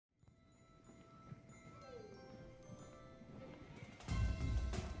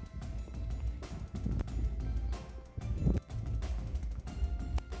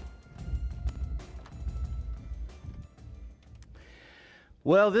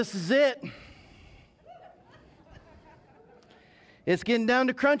Well, this is it. It's getting down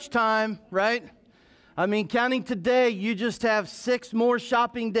to crunch time, right? I mean, counting today, you just have 6 more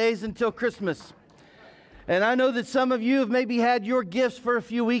shopping days until Christmas. And I know that some of you have maybe had your gifts for a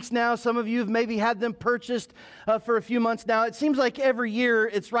few weeks now. Some of you have maybe had them purchased for a few months now. It seems like every year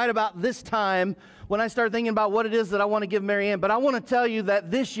it's right about this time when I start thinking about what it is that I want to give Mary Ann. But I want to tell you that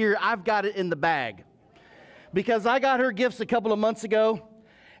this year I've got it in the bag. Because I got her gifts a couple of months ago.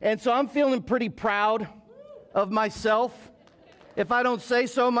 And so I'm feeling pretty proud of myself, if I don't say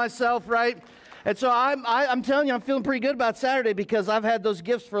so myself, right? And so I'm telling you, I'm feeling pretty good about Saturday because I've had those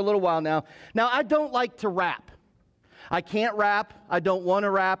gifts for a little while now. Now, I don't like to wrap. I can't wrap. I don't want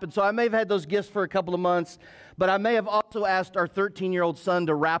to wrap. And so I may have had those gifts for a couple of months, but I may have also asked our 13-year-old son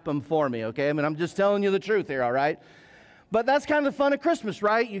to wrap them for me, okay? I mean, I'm just telling you the truth here, all right? But that's kind of the fun of Christmas,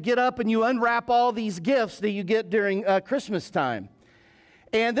 right? You get up and you unwrap all these gifts that you get during Christmas time.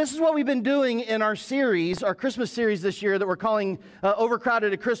 And this is what we've been doing in our series, our Christmas series this year that we're calling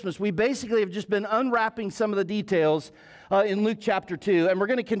Overcrowded at Christmas. We basically have just been unwrapping some of the details in Luke chapter 2. And we're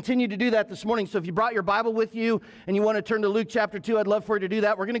going to continue to do that this morning. So if you brought your Bible with you and you want to turn to Luke chapter 2, I'd love for you to do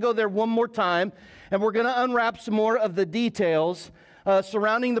that. We're going to go there one more time. And we're going to unwrap some more of the details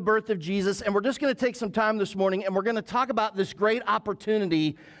surrounding the birth of Jesus. And we're just going to take some time this morning and we're going to talk about this great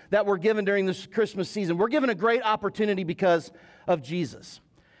opportunity that we're given during this Christmas season. We're given a great opportunity because of Jesus.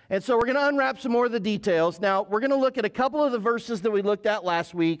 And so we're going to unwrap some more of the details. Now, we're going to look at a couple of the verses that we looked at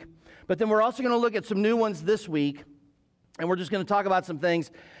last week, but then we're also going to look at some new ones this week. And we're just going to talk about some things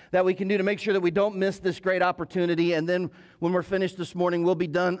that we can do to make sure that we don't miss this great opportunity. And then when we're finished this morning, we'll be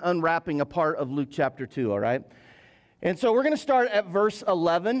done unwrapping a part of Luke chapter 2, all right? And so we're going to start at verse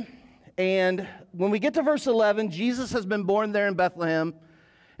 11. And when we get to verse 11, Jesus has been born there in Bethlehem.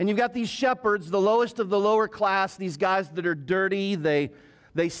 And you've got these shepherds, the lowest of the lower class, these guys that are dirty, they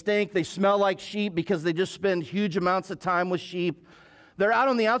stink, they smell like sheep because they just spend huge amounts of time with sheep. They're out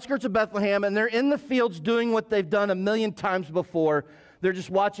on the outskirts of Bethlehem, and they're in the fields doing what they've done a million times before. They're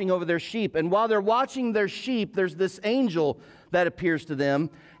just watching over their sheep. And while they're watching their sheep, there's this angel that appears to them.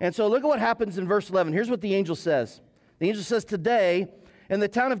 And so look at what happens in verse 11. Here's what the angel says. The angel says, "Today, in the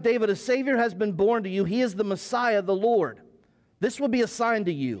town of David, a Savior has been born to you. He is the Messiah, the Lord. This will be a sign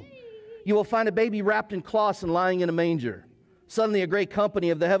to you. You will find a baby wrapped in cloths and lying in a manger." Suddenly a great company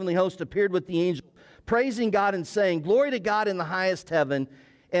of the heavenly host appeared with the angel, praising God and saying, "Glory to God in the highest heaven,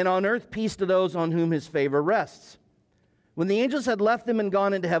 and on earth peace to those on whom his favor rests." When the angels had left them and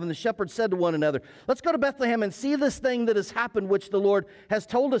gone into heaven, the shepherds said to one another, "Let's go to Bethlehem and see this thing that has happened, which the Lord has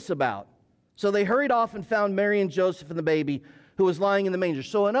told us about." So they hurried off and found Mary and Joseph and the baby who was lying in the manger.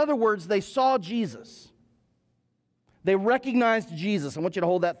 So in other words, they saw Jesus. They recognized Jesus. I want you to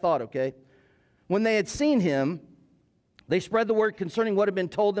hold that thought, okay? When they had seen him, they spread the word concerning what had been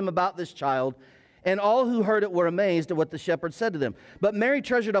told them about this child, and all who heard it were amazed at what the shepherds said to them. But Mary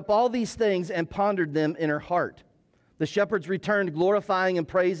treasured up all these things and pondered them in her heart. The shepherds returned, glorifying and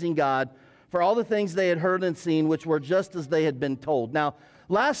praising God for all the things they had heard and seen, which were just as they had been told. Now,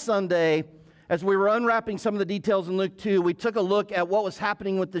 last Sunday, as we were unwrapping some of the details in Luke 2, we took a look at what was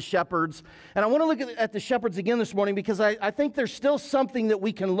happening with the shepherds. And I want to look at the shepherds again this morning because I think there's still something that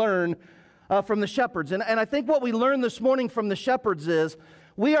we can learn from the shepherds. And I think what we learned this morning from the shepherds is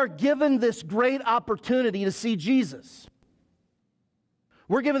we are given this great opportunity to see Jesus.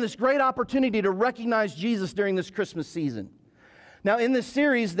 We're given this great opportunity to recognize Jesus during this Christmas season. Now, in this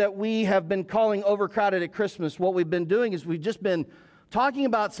series that we have been calling Overcrowded at Christmas, what we've been doing is we've just been talking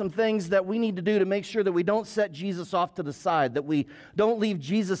about some things that we need to do to make sure that we don't set Jesus off to the side, that we don't leave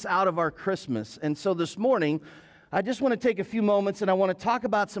Jesus out of our Christmas. And so this morning, I just want to take a few moments and I want to talk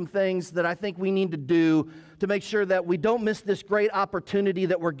about some things that I think we need to do to make sure that we don't miss this great opportunity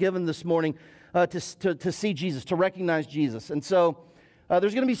that we're given this morning to see Jesus, to recognize Jesus. And so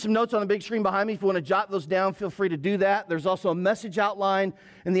there's going to be some notes on the big screen behind me. If you want to jot those down, feel free to do that. There's also a message outline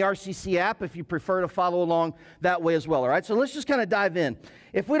in the RCC app if you prefer to follow along that way as well. All right, so let's just kind of dive in.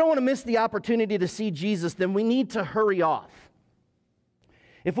 If we don't want to miss the opportunity to see Jesus, then we need to hurry off.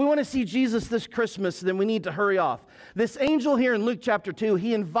 If we want to see Jesus this Christmas, then we need to hurry off. This angel here in Luke chapter 2,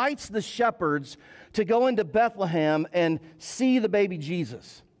 he invites the shepherds to go into Bethlehem and see the baby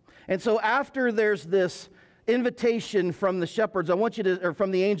Jesus. And so after there's this invitation from the shepherds,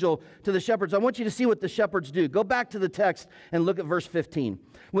 from the angel to the shepherds, I want you to see what the shepherds do. Go back to the text and look at verse 15.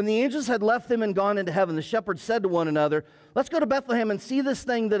 When the angels had left them and gone into heaven, the shepherds said to one another, "Let's go to Bethlehem and see this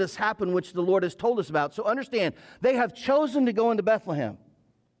thing that has happened, which the Lord has told us about." So understand, they have chosen to go into Bethlehem.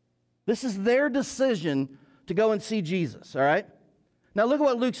 This is their decision to go and see Jesus, all right? Now look at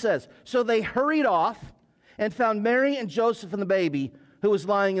what Luke says. So they hurried off and found Mary and Joseph and the baby who was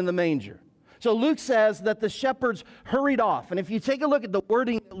lying in the manger. So Luke says that the shepherds hurried off. And if you take a look at the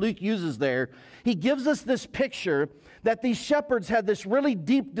wording that Luke uses there, he gives us this picture that these shepherds had this really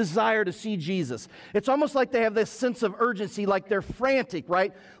deep desire to see Jesus. It's almost like they have this sense of urgency, like they're frantic,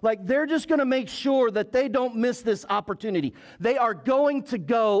 right? Like they're just going to make sure that they don't miss this opportunity. They are going to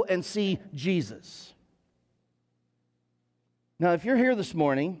go and see Jesus. Now, if you're here this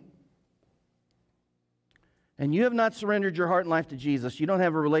morning and you have not surrendered your heart and life to Jesus, you don't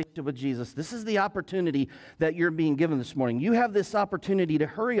have a relationship with Jesus, this is the opportunity that you're being given this morning. You have this opportunity to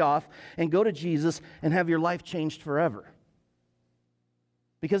hurry off and go to Jesus and have your life changed forever.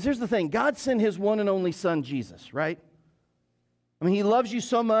 Because here's the thing, God sent His one and only Son, Jesus, right? I mean, He loves you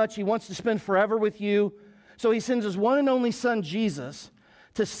so much, He wants to spend forever with you. So He sends His one and only Son, Jesus,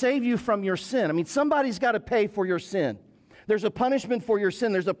 to save you from your sin. I mean, somebody's got to pay for your sin. There's a punishment for your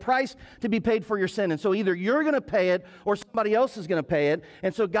sin. There's a price to be paid for your sin. And so either you're going to pay it or somebody else is going to pay it.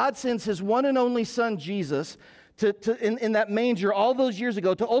 And so God sends His one and only Son, Jesus, in that manger all those years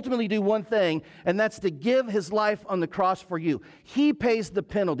ago to ultimately do one thing, and that's to give His life on the cross for you. He pays the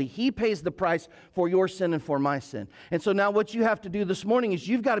penalty. He pays the price for your sin and for my sin. And so now what you have to do this morning is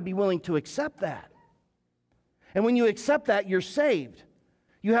you've got to be willing to accept that. And when you accept that, you're saved.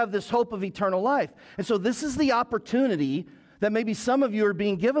 You have this hope of eternal life. And so this is the opportunity that maybe some of you are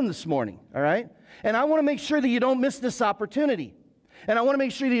being given this morning, all right? And I want to make sure that you don't miss this opportunity. And I want to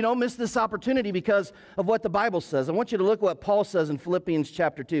make sure that you don't miss this opportunity because of what the Bible says. I want you to look at what Paul says in Philippians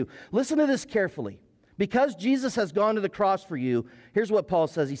chapter 2. Listen to this carefully. Because Jesus has gone to the cross for you, here's what Paul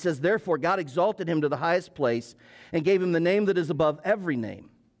says. He says, therefore, God exalted Him to the highest place and gave Him the name that is above every name.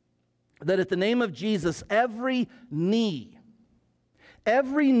 That at the name of Jesus, every knee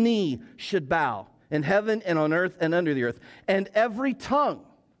should bow in heaven and on earth and under the earth, and every tongue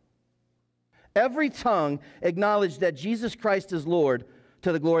acknowledge that Jesus Christ is Lord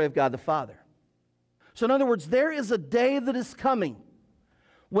to the glory of God the Father. So in other words, there is a day that is coming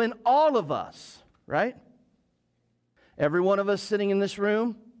when all of us, right? Every one of us sitting in this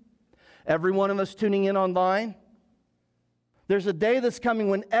room, every one of us tuning in online, there's a day that's coming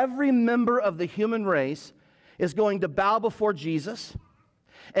when every member of the human race is going to bow before Jesus.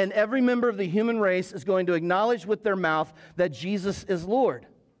 And every member of the human race is going to acknowledge with their mouth that Jesus is Lord.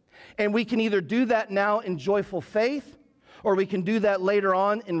 And we can either do that now in joyful faith, or we can do that later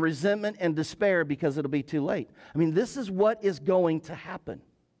on in resentment and despair because it'll be too late. I mean, this is what is going to happen.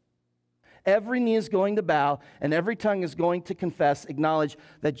 Every knee is going to bow, and every tongue is going to confess, acknowledge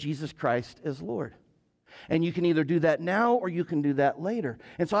that Jesus Christ is Lord. And you can either do that now or you can do that later.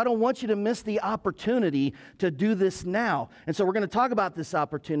 And so I don't want you to miss the opportunity to do this now. And so we're going to talk about this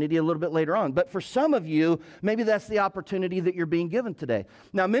opportunity a little bit later on. But for some of you, maybe that's the opportunity that you're being given today.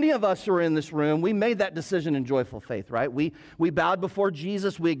 Now, many of us who are in this room, we made that decision in joyful faith, right? We bowed before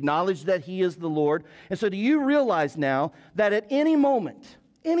Jesus. We acknowledged that He is the Lord. And so do you realize now that at any moment,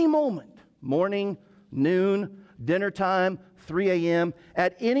 morning, noon, dinner time, 3 a.m.,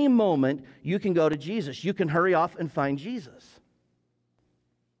 at any moment, you can go to Jesus. You can hurry off and find Jesus.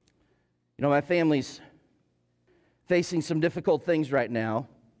 You know, my family's facing some difficult things right now.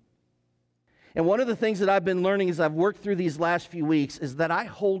 And one of the things that I've been learning as I've worked through these last few weeks is that I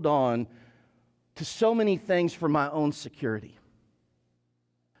hold on to so many things for my own security.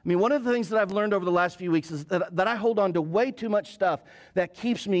 I mean, one of the things that I've learned over the last few weeks is that I hold on to way too much stuff that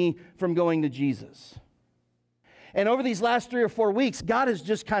keeps me from going to Jesus. And over these last 3 or 4 weeks, God has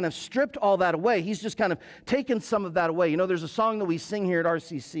just kind of stripped all that away. He's just kind of taken some of that away. You know, there's a song that we sing here at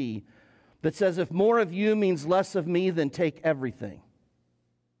RCC that says, if more of you means less of me, then take everything.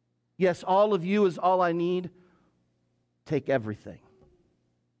 Yes, all of you is all I need. Take everything.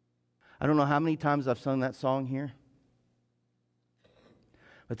 I don't know how many times I've sung that song here,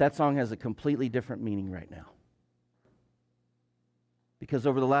 but that song has a completely different meaning right now. Because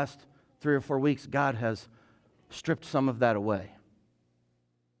over the last 3 or 4 weeks, God has stripped some of that away.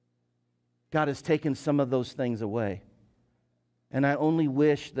 God has taken some of those things away. And I only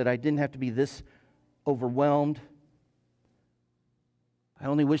wish that I didn't have to be this overwhelmed. I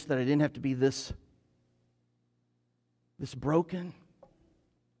only wish that I didn't have to be this broken.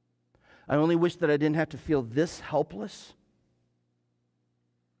 I only wish that I didn't have to feel this helpless.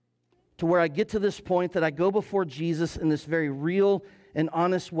 To where I get to this point that I go before Jesus in this very real and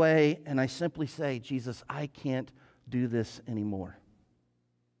honest way, and I simply say, Jesus, I can't do this anymore.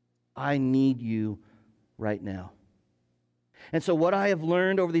 I need you right now. And so what I have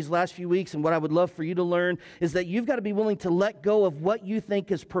learned over these last few weeks, and what I would love for you to learn, is that you've got to be willing to let go of what you think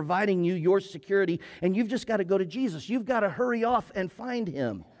is providing you your security, and you've just got to go to Jesus. You've got to hurry off and find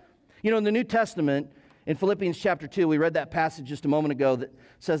Him. You know, in the New Testament, In Philippians chapter 2, we read that passage just a moment ago that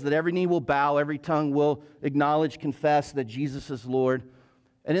says that every knee will bow, every tongue will acknowledge, confess that Jesus is Lord.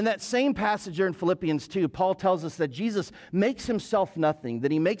 And in that same passage there in Philippians 2, Paul tells us that Jesus makes himself nothing,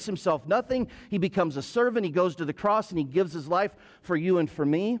 that he makes himself nothing, he becomes a servant, he goes to the cross, and he gives his life for you and for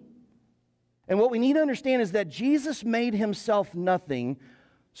me. And what we need to understand is that Jesus made himself nothing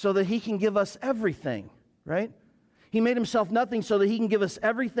so that he can give us everything, right? He made himself nothing so that he can give us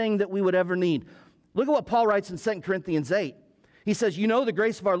everything that we would ever need. Look at what Paul writes in 2 Corinthians 8. He says, you know the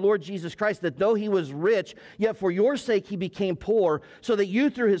grace of our Lord Jesus Christ, that though he was rich, yet for your sake he became poor, so that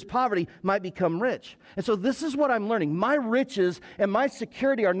you through his poverty might become rich. And so this is what I'm learning. My riches and my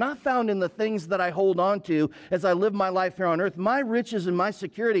security are not found in the things that I hold on to as I live my life here on earth. My riches and my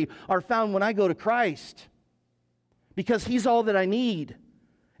security are found when I go to Christ, because he's all that I need,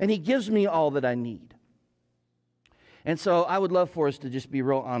 and he gives me all that I need. And so I would love for us to just be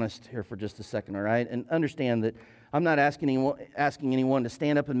real honest here for just a second, all right? And understand that I'm not asking anyone to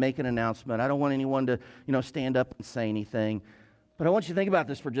stand up and make an announcement. I don't want anyone to, stand up and say anything. But I want you to think about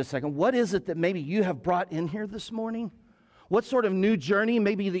this for just a second. What is it that maybe you have brought in here this morning? What sort of new journey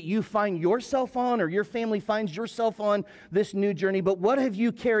maybe that you find yourself on, or your family finds yourself on this new journey? But what have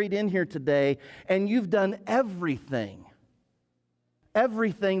you carried in here today, and you've done everything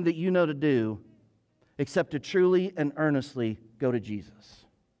that you know to do, except to truly and earnestly go to Jesus?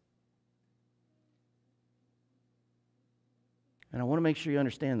 And I want to make sure you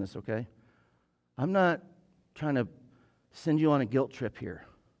understand this, okay? I'm not trying to send you on a guilt trip here,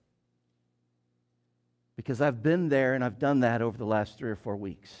 because I've been there and I've done that over the last 3 or 4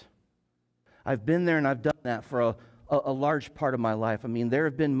 weeks. I've been there and I've done that for a large part of my life. I mean, there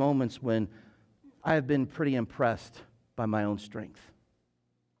have been moments when I have been pretty impressed by my own strength.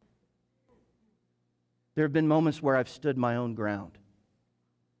 There have been moments where I've stood my own ground.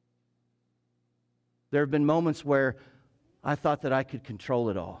 There have been moments where I thought that I could control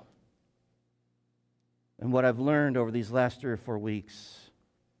it all. And what I've learned over these last 3 or 4 weeks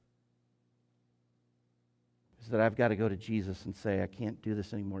is that I've got to go to Jesus and say, I can't do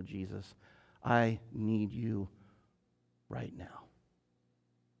this anymore, Jesus. I need you right now.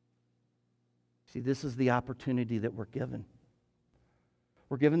 See, this is the opportunity that we're given.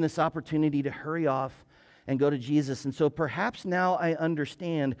 We're given this opportunity to hurry off and go to Jesus. And so perhaps now I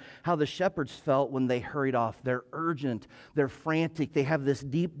understand how the shepherds felt when they hurried off. They're urgent, they're frantic, they have this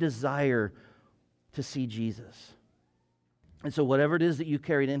deep desire to see Jesus. And so whatever it is that you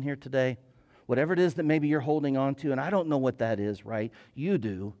carried in here today, whatever it is that maybe you're holding on to, and I don't know what that is, right? You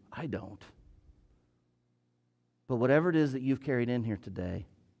do, I don't. But whatever it is that you've carried in here today,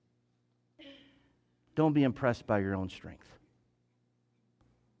 don't be impressed by your own strength.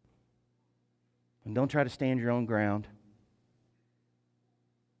 And don't try to stand your own ground.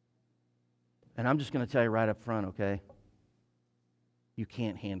 And I'm just going to tell you right up front, okay? You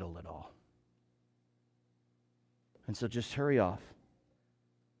can't handle it all. And so just hurry off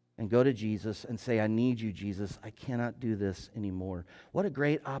and go to Jesus and say, I need you, Jesus. I cannot do this anymore. What a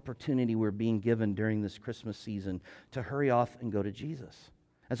great opportunity we're being given during this Christmas season to hurry off and go to Jesus.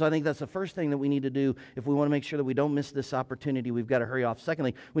 And so I think that's the first thing that we need to do if we want to make sure that we don't miss this opportunity. We've got to hurry off.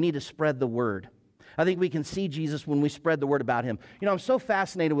 Secondly, we need to spread the word. I think we can see Jesus when we spread the word about him. I'm so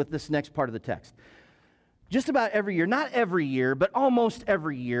fascinated with this next part of the text. Just about every year, not every year, but almost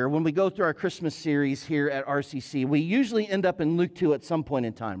every year, when we go through our Christmas series here at RCC, we usually end up in Luke 2 at some point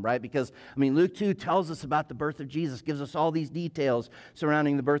in time, right? Because, Luke 2 tells us about the birth of Jesus, gives us all these details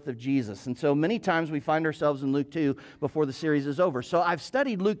surrounding the birth of Jesus. And so many times we find ourselves in Luke 2 before the series is over. So I've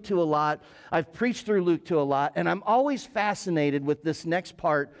studied Luke 2 a lot, I've preached through Luke 2 a lot, and I'm always fascinated with this next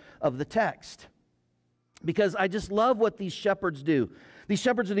part of the text, because I just love what these shepherds do. These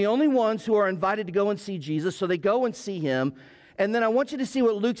shepherds are the only ones who are invited to go and see Jesus, so they go and see him. And then I want you to see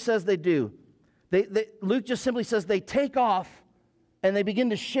what Luke says they do. Luke just simply says they take off and they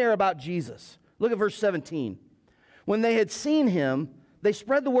begin to share about Jesus. Look at verse 17. When they had seen him, they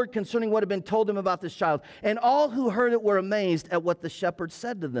spread the word concerning what had been told them about this child. And all who heard it were amazed at what the shepherds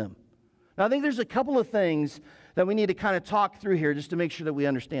said to them. Now, I think there's a couple of things that we need to kind of talk through here just to make sure that we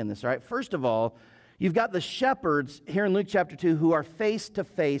understand this, all right? First of all, you've got the shepherds here in Luke chapter 2 who are face to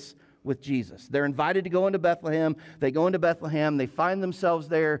face with Jesus. They're invited to go into Bethlehem. They go into Bethlehem. They find themselves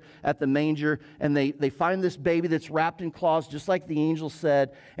there at the manger, and they find this baby that's wrapped in cloths, just like the angel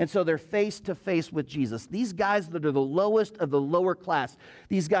said. And so they're face to face with Jesus. These guys that are the lowest of the lower class,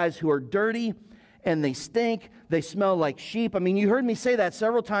 these guys who are dirty and they stink, they smell like sheep. You heard me say that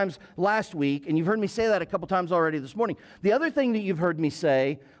several times last week, and you've heard me say that a couple times already this morning. The other thing that you've heard me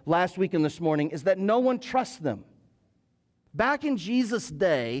say last week and this morning is that no one trusts them. Back in Jesus'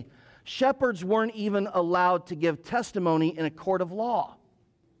 day, Shepherds weren't even allowed to give testimony in a court of law.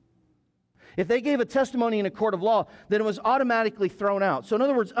 If they gave a testimony in a court of law, then it was automatically thrown out. So in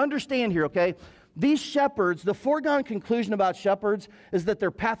other words, understand here, okay? These shepherds, the foregone conclusion about shepherds is that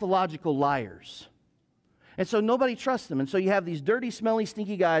they're pathological liars. And so nobody trusts them. And so you have these dirty, smelly,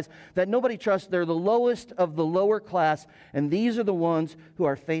 stinky guys that nobody trusts. They're the lowest of the lower class, and these are the ones who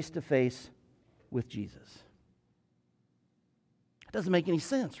are face to face with Jesus. It doesn't make any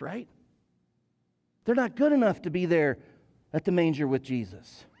sense, right? They're not good enough to be there at the manger with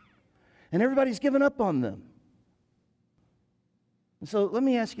Jesus. And everybody's given up on them. And so let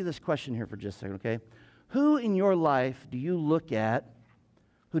me ask you this question here for just a second, okay? Who in your life do you look at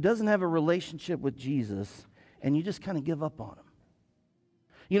who doesn't have a relationship with Jesus and you just kind of give up on them?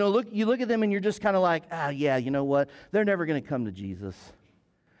 You know, you look at them and you're just kind of like, yeah, you know what? They're never going to come to Jesus.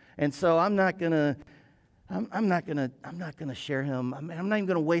 And so I'm not going to share him. I'm not even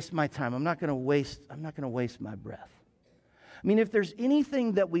going to waste my time. I'm not going to waste my breath. I mean, if there's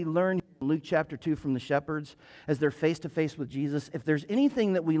anything that we learn in Luke chapter 2 from the shepherds as they're face to face with Jesus, if there's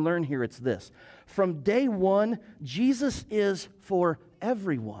anything that we learn here, it's this. From day one, Jesus is for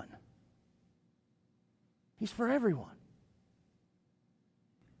everyone. He's for everyone.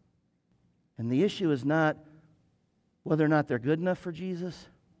 And the issue is not whether or not they're good enough for Jesus.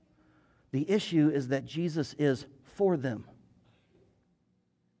 The issue is that Jesus is for them.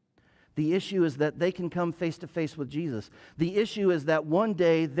 The issue is that they can come face to face with Jesus. The issue is that one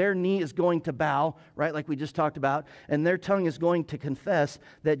day their knee is going to bow, right, like we just talked about, and their tongue is going to confess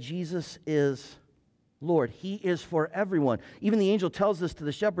that Jesus is Lord. He is for everyone. Even the angel tells this to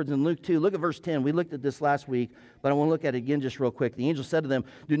the shepherds in Luke 2. Look at verse 10. We looked at this last week, but I want to look at it again just real quick. The angel said to them,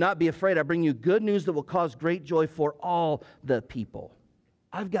 "Do not be afraid. I bring you good news that will cause great joy for all the people."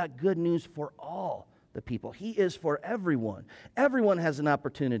 I've got good news for all the people. He is for everyone. Everyone has an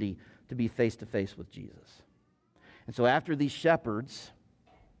opportunity to be face to face with Jesus. And so after these shepherds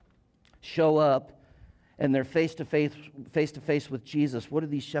show up and they're face to face with Jesus, what do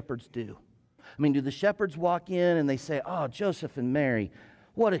these shepherds do? I mean, do the shepherds walk in and they say, "Oh, Joseph and Mary,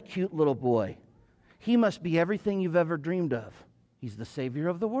 what a cute little boy. He must be everything you've ever dreamed of. He's the Savior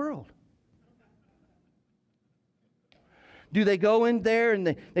of the world." Do they go in there and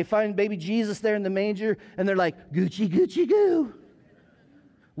they find baby Jesus there in the manger and they're like, "Gucci, Gucci, goo.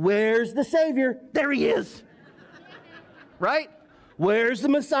 Where's the Savior? There he is." Right? Where's the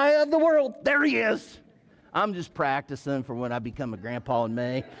Messiah of the world? There he is. I'm just practicing for when I become a grandpa in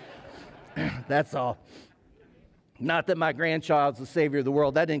May. That's all. Not that my grandchild's the Savior of the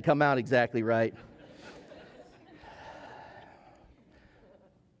world. That didn't come out exactly right.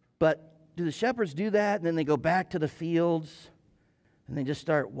 But do the shepherds do that and then they go back to the fields and they just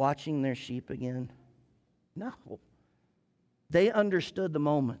start watching their sheep again? No. They understood the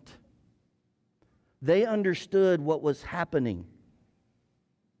moment. They understood what was happening.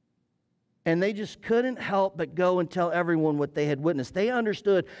 And they just couldn't help but go and tell everyone what they had witnessed. They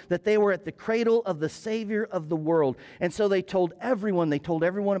understood that they were at the cradle of the Savior of the world. And so they told everyone. They told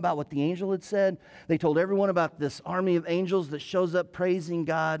everyone about what the angel had said. They told everyone about this army of angels that shows up praising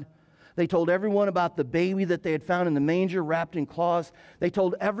God. They told everyone about the baby that they had found in the manger wrapped in cloths. They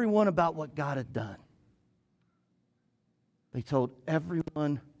told everyone about what God had done. They told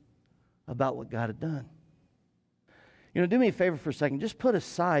everyone about what God had done. You know, do me a favor for a second. Just put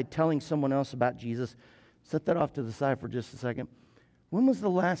aside telling someone else about Jesus. Set that off to the side for just a second. When was the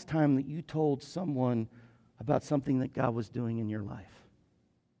last time that you told someone about something that God was doing in your life?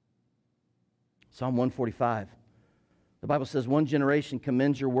 Psalm 145. The Bible says, "One generation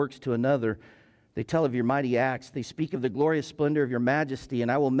commends your works to another. They tell of your mighty acts. They speak of the glorious splendor of your majesty, and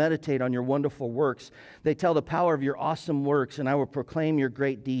I will meditate on your wonderful works. They tell the power of your awesome works, and I will proclaim your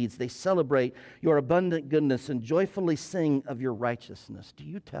great deeds. They celebrate your abundant goodness and joyfully sing of your righteousness." Do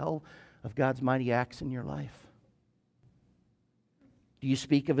you tell of God's mighty acts in your life? Do you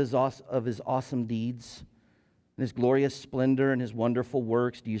speak of his awesome deeds and his glorious splendor and his wonderful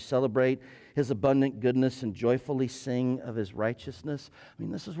works? Do you celebrate his abundant goodness and joyfully sing of his righteousness? I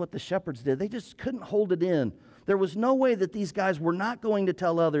mean, this is what the shepherds did. They just couldn't hold it in. There was no way that these guys were not going to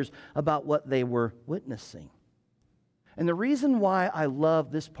tell others about what they were witnessing. And the reason why I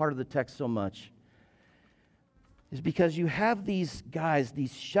love this part of the text so much is because you have these guys,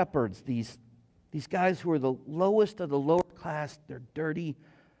 these shepherds, these guys who are the lowest of the lower class. They're dirty.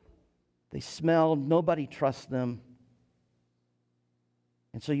 They smell. Nobody trusts them.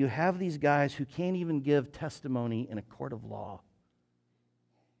 And so you have these guys who can't even give testimony in a court of law.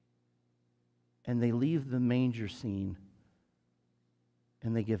 And they leave the manger scene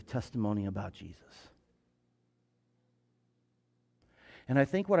and they give testimony about Jesus. And I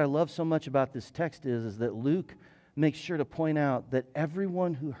think what I love so much about this text is that Luke makes sure to point out that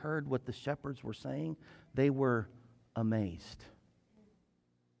everyone who heard what the shepherds were saying, they were amazed.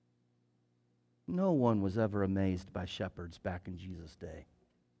 No one was ever amazed by shepherds back in Jesus' day.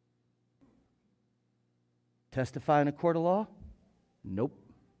 Testify in a court of law? Nope.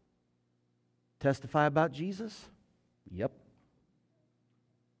 Testify about Jesus? Yep.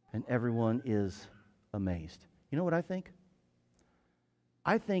 And everyone is amazed. You know what I think?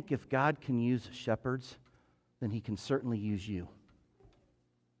 I think if God can use shepherds, then He can certainly use you.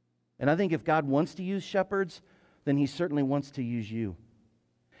 And I think if God wants to use shepherds, then He certainly wants to use you.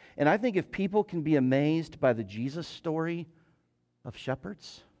 And I think if people can be amazed by the Jesus story of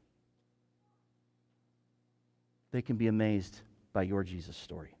shepherds, they can be amazed by your Jesus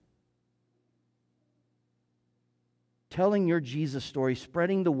story. Telling your Jesus story,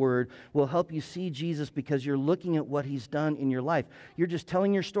 spreading the word, will help you see Jesus because you're looking at what He's done in your life. You're just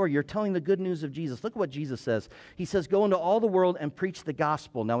telling your story. You're telling the good news of Jesus. Look at what Jesus says. He says, go into all the world and preach the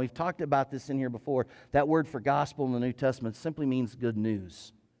gospel. Now, we've talked about this in here before. That word for gospel in the New Testament simply means good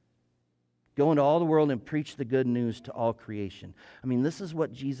news. Go into all the world and preach the good news to all creation. I mean, this is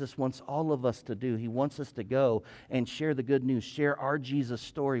what Jesus wants all of us to do. He wants us to go and share the good news, share our Jesus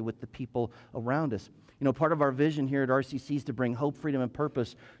story with the people around us. You know, part of our vision here at RCC is to bring hope, freedom, and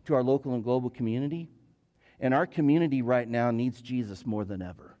purpose to our local and global community. And our community right now needs Jesus more than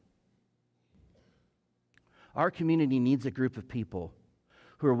ever. Our community needs a group of people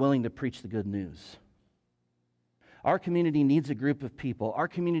who are willing to preach the good news. Our community needs a group of people. Our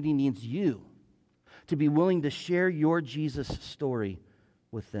community needs you to be willing to share your Jesus story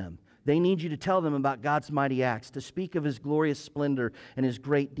with them. They need you to tell them about God's mighty acts, to speak of His glorious splendor and His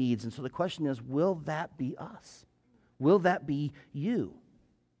great deeds. And so the question is, will that be us? Will that be you?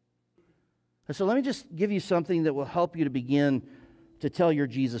 And so let me just give you something that will help you to begin to tell your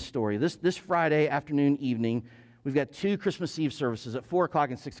Jesus story. This Friday afternoon, evening, we've got 2 Christmas Eve services at 4 o'clock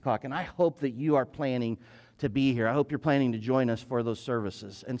and 6 o'clock. And I hope that you are planning to be here. I hope you're planning to join us for those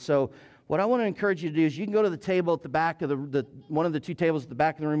services. And so what I want to encourage you to do is you can go to the table at the back of the one of the 2 tables at the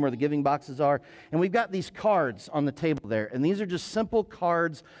back of the room where the giving boxes are, and we've got these cards on the table there. And these are just simple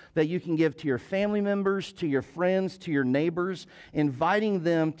cards that you can give to your family members, to your friends, to your neighbors, inviting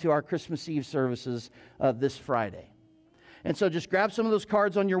them to our Christmas Eve services this Friday. And so just grab some of those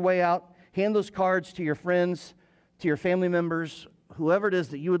cards on your way out, hand those cards to your friends, to your family members, whoever it is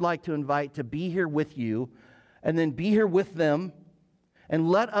that you would like to invite to be here with you, and then be here with them. And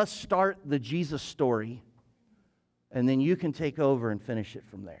let us start the Jesus story, and then you can take over and finish it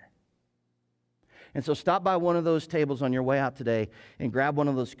from there. And so stop by one of those tables on your way out today and grab one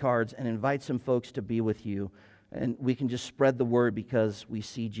of those cards and invite some folks to be with you. And we can just spread the word because we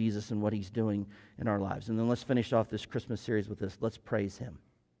see Jesus and what He's doing in our lives. And then let's finish off this Christmas series with this. Let's praise Him.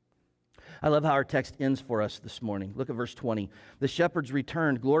 I love how our text ends for us this morning. Look at verse 20. The shepherds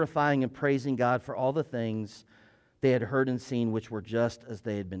returned, glorifying and praising God for all the things they had heard and seen, which were just as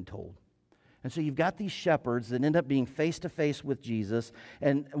they had been told. And so you've got these shepherds that end up being face-to-face with Jesus,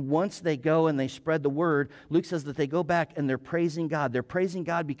 and once they go and they spread the word, Luke says that they go back and they're praising God. They're praising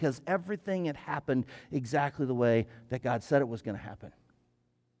God because everything had happened exactly the way that God said it was going to happen.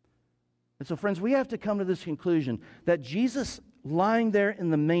 And so, friends, we have to come to this conclusion that Jesus lying there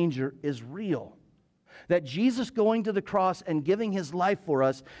in the manger is real. That Jesus going to the cross and giving His life for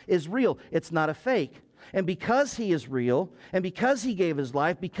us is real. It's not a fake. And because He is real, and because He gave His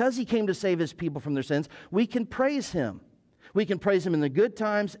life, because He came to save His people from their sins, we can praise Him. We can praise Him in the good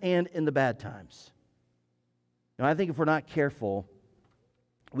times and in the bad times. Now, I think if we're not careful,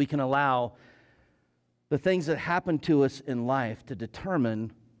 we can allow the things that happen to us in life to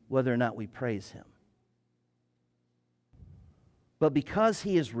determine whether or not we praise Him. But because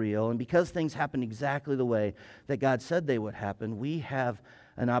He is real, and because things happen exactly the way that God said they would happen, we have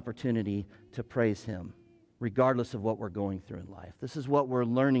an opportunity to praise Him, regardless of what we're going through in life. This is what we're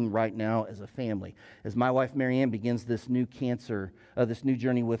learning right now as a family. As my wife Marianne begins this new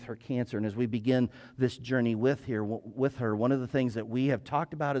journey with her cancer, and as we begin this journey with her, one of the things that we have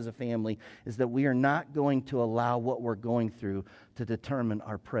talked about as a family is that we are not going to allow what we're going through to determine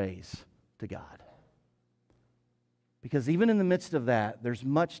our praise to God. Because even in the midst of that, there's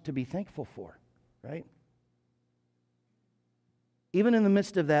much to be thankful for, right? Even in the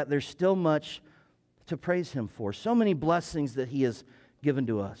midst of that, there's still much to praise Him for. So many blessings that He has given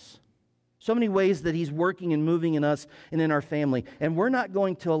to us. So many ways that He's working and moving in us and in our family. And we're not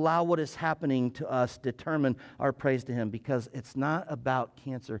going to allow what is happening to us determine our praise to Him, because it's not about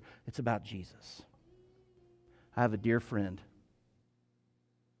cancer, it's about Jesus. I have a dear friend.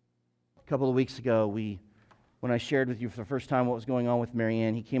 A couple of weeks ago, we when I shared with you for the first time what was going on with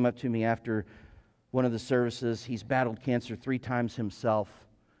Marianne. He came up to me after one of the services. He's battled cancer 3 times himself.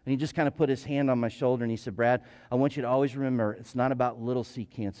 And he just kind of put his hand on my shoulder and he said, Brad, I want you to always remember, it's not about little c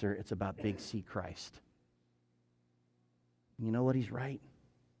cancer, it's about big C Christ. And you know what? He's right.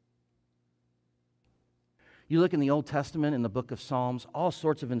 You look in the Old Testament, in the book of Psalms, all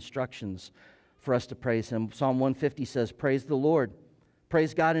sorts of instructions for us to praise Him. Psalm 150 says, praise the Lord.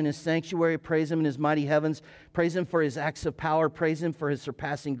 Praise God in His sanctuary. Praise Him in His mighty heavens. Praise Him for His acts of power. Praise Him for His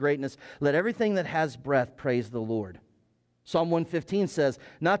surpassing greatness. Let everything that has breath praise the Lord. Psalm 115 says,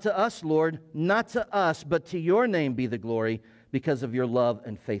 not to us, Lord, not to us, but to your name be the glory because of your love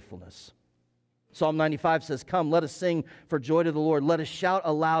and faithfulness. Psalm 95 says, come, let us sing for joy to the Lord. Let us shout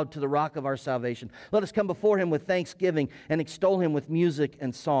aloud to the rock of our salvation. Let us come before Him with thanksgiving and extol Him with music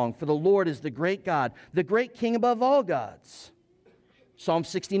and song. For the Lord is the great God, the great King above all gods. Psalm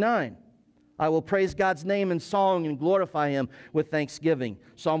 69, I will praise God's name in song and glorify Him with thanksgiving.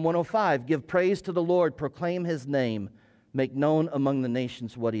 Psalm 105, give praise to the Lord, proclaim His name, make known among the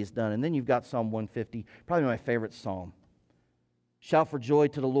nations what He has done. And then you've got Psalm 150, probably my favorite psalm. Shout for joy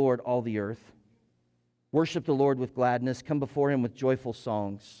to the Lord, all the earth. Worship the Lord with gladness. Come before Him with joyful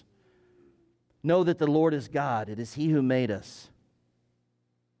songs. Know that the Lord is God. It is He who made us,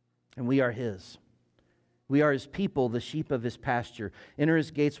 and we are His. We are His people, the sheep of His pasture. Enter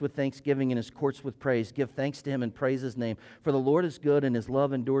His gates with thanksgiving and His courts with praise. Give thanks to Him and praise His name. For the Lord is good and His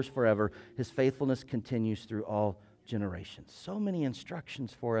love endures forever. His faithfulness continues through all generations. So many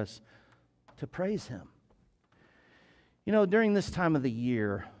instructions for us to praise Him. You know, during this time of the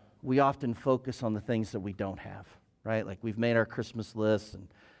year, we often focus on the things that we don't have, right? Like we've made our Christmas lists, and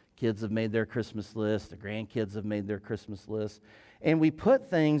kids have made their Christmas list, the grandkids have made their Christmas list, and we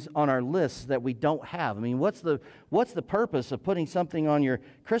put things on our lists that we don't have. I mean, what's the purpose of putting something on your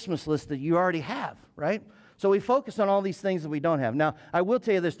Christmas list that you already have, right? So we focus on all these things that we don't have. Now, I will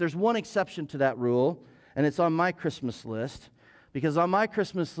tell you this, there's one exception to that rule, and it's on my Christmas list, because on my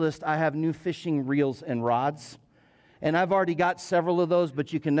Christmas list, I have new fishing reels and rods. And I've already got several of those,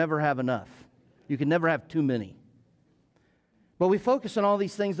 but you can never have enough. You can never have too many. But we focus on all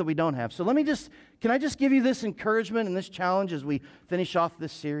these things that we don't have. So can I just give you this encouragement and this challenge as we finish off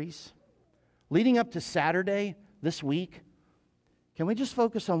this series? Leading up to Saturday this week, can we just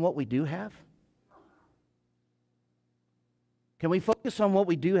focus on what we do have? Can we focus on what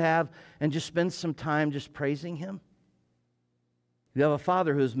we do have and just spend some time just praising Him? You have a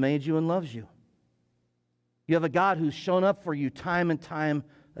Father who has made you and loves you. You have a God who's shown up for you time and time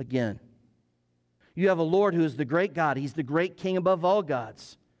again. You have a Lord who is the great God. He's the great King above all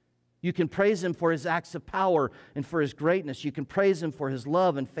gods. You can praise Him for His acts of power and for His greatness. You can praise Him for His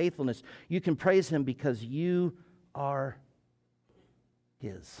love and faithfulness. You can praise Him because you are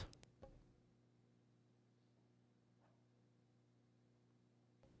His.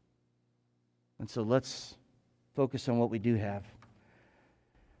 And so let's focus on what we do have.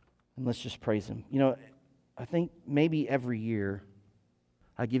 And let's just praise Him. You know, I think maybe every year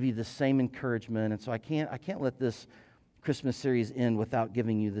I give you the same encouragement, and so I can't let this Christmas series end without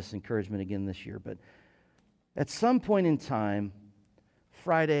giving you this encouragement again this year. But at some point in time,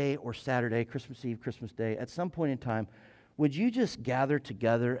 Friday or Saturday, Christmas Eve, Christmas Day, at some point in time, would you just gather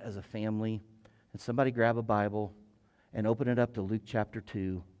together as a family and somebody grab a Bible and open it up to Luke chapter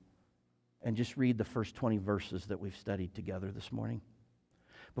 2 and just read the first 20 verses that we've studied together this morning?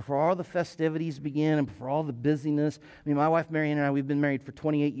 Before all the festivities begin and before all the busyness. I mean, my wife Marianne and I, we've been married for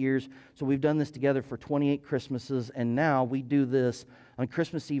 28 years, so we've done this together for 28 Christmases, and now we do this on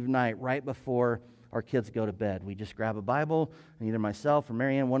Christmas Eve night right before our kids go to bed. We just grab a Bible, and either myself or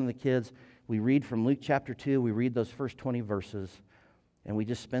Marianne, one of the kids, we read from Luke chapter 2, we read those first 20 verses, and we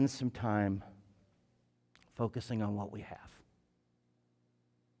just spend some time focusing on what we have.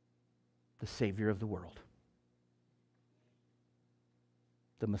 The Savior of the world.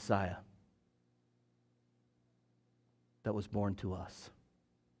 The Messiah that was born to us.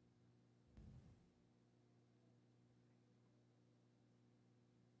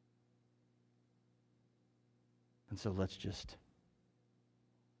 And so let's just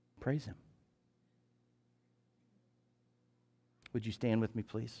praise Him. Would you stand with me,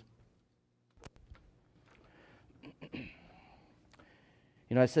 please? You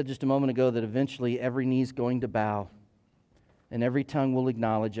know, I said just a moment ago that eventually every knee's going to bow. And every tongue will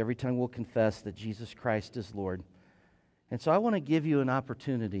acknowledge, every tongue will confess that Jesus Christ is Lord. And so I want to give you an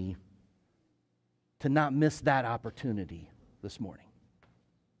opportunity to not miss that opportunity this morning.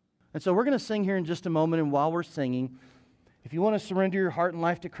 And so we're going to sing here in just a moment, and while we're singing, if you want to surrender your heart and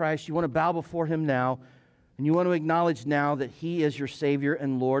life to Christ, you want to bow before Him now, and you want to acknowledge now that He is your Savior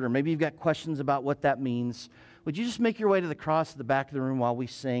and Lord, or maybe you've got questions about what that means, would you just make your way to the cross at the back of the room while we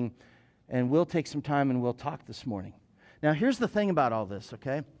sing, and we'll take some time and we'll talk this morning. Now, here's the thing about all this,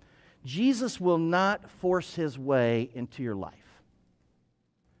 okay? Jesus will not force his way into your life.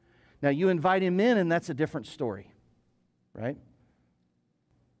 Now, you invite him in, and that's a different story, right?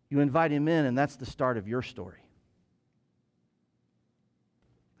 You invite him in, and that's the start of your story.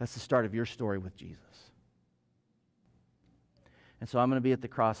 That's the start of your story with Jesus. And so I'm going to be at the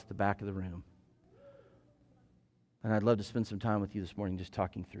cross at the back of the room. And I'd love to spend some time with you this morning just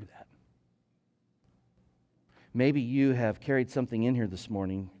talking through that. Maybe you have carried something in here this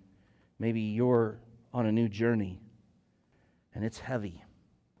morning. Maybe you're on a new journey, and it's heavy.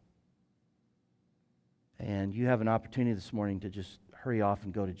 And you have an opportunity this morning to just hurry off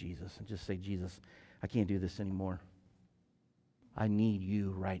and go to Jesus and just say, Jesus, I can't do this anymore. I need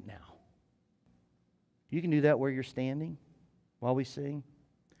you right now. You can do that where you're standing while we sing.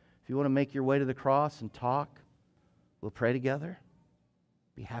 If you want to make your way to the cross and talk, we'll pray together.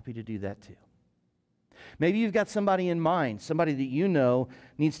 Be happy to do that too. Maybe you've got somebody in mind, somebody that you know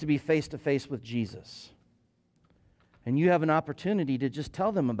needs to be face-to-face with Jesus. And you have an opportunity to just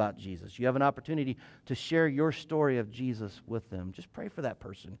tell them about Jesus. You have an opportunity to share your story of Jesus with them. Just pray for that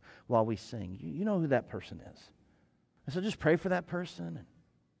person while we sing. You know who that person is. And so just pray for that person and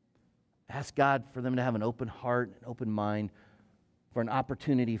ask God for them to have an open heart, an open mind, for an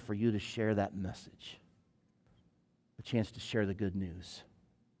opportunity for you to share that message. A chance to share the good news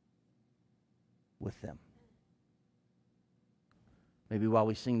with them. Maybe while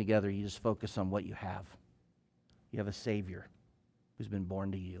we sing together, you just focus on what you have. You have a Savior who's been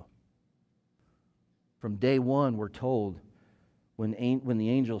born to you. From day one, we're told when the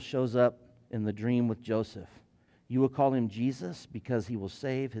angel shows up in the dream with Joseph, you will call him Jesus because he will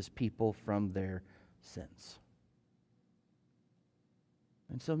save his people from their sins.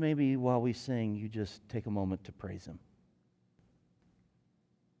 And so maybe while we sing, you just take a moment to praise him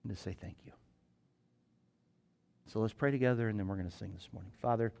and to say thank you. So let's pray together, and then we're going to sing this morning.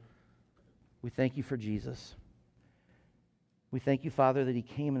 Father, we thank you for Jesus. We thank you, Father, that he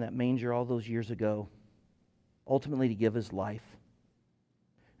came in that manger all those years ago, ultimately to give his life.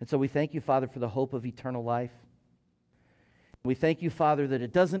 And so we thank you, Father, for the hope of eternal life. We thank you, Father, that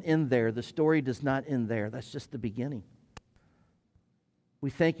it doesn't end there. The story does not end there. That's just the beginning. We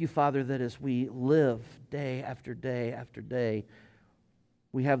thank you, Father, that as we live day after day after day,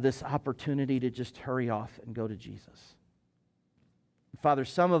 we have this opportunity to just hurry off and go to Jesus. Father,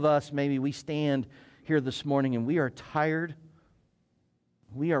 some of us, maybe we stand here this morning and we are tired.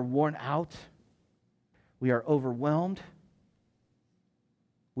 We are worn out. We are overwhelmed.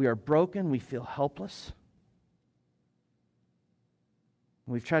 We are broken. We feel helpless.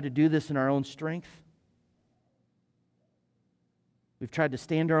 We've tried to do this in our own strength. We've tried to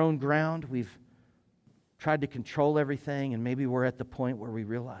stand our own ground. We've tried to control everything, and maybe we're at the point where we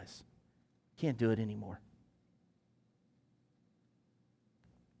realize we can't do it anymore.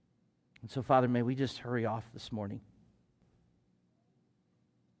 And so, Father, may we just hurry off this morning.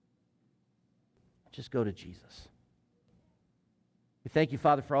 Just go to Jesus. We thank you,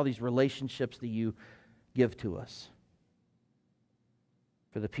 Father, for all these relationships that you give to us.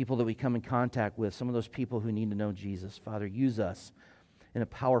 For the people that we come in contact with, some of those people who need to know Jesus. Father, use us in a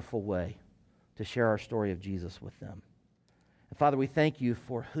powerful way to share our story of Jesus with them. And Father, we thank you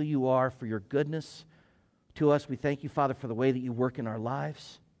for who you are, for your goodness to us. We thank you, Father, for the way that you work in our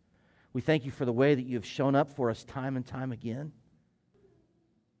lives. We thank you for the way that you have shown up for us time and time again.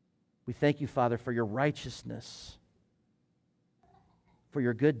 We thank you, Father, for your righteousness, for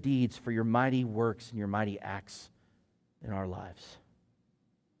your good deeds, for your mighty works and your mighty acts in our lives.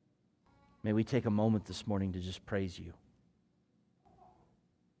 May we take a moment this morning to just praise you.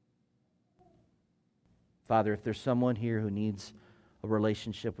 Father, if there's someone here who needs a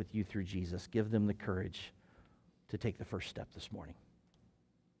relationship with you through Jesus, give them the courage to take the first step this morning.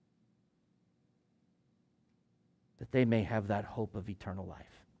 That they may have that hope of eternal life.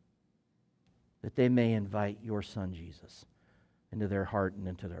 That they may invite your Son, Jesus, into their heart and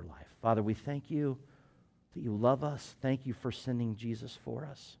into their life. Father, we thank you that you love us. Thank you for sending Jesus for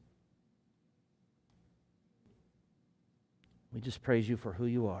us. We just praise you for who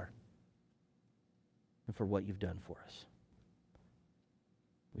you are and for what you've done for us.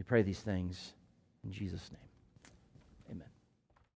 We pray these things in Jesus' name.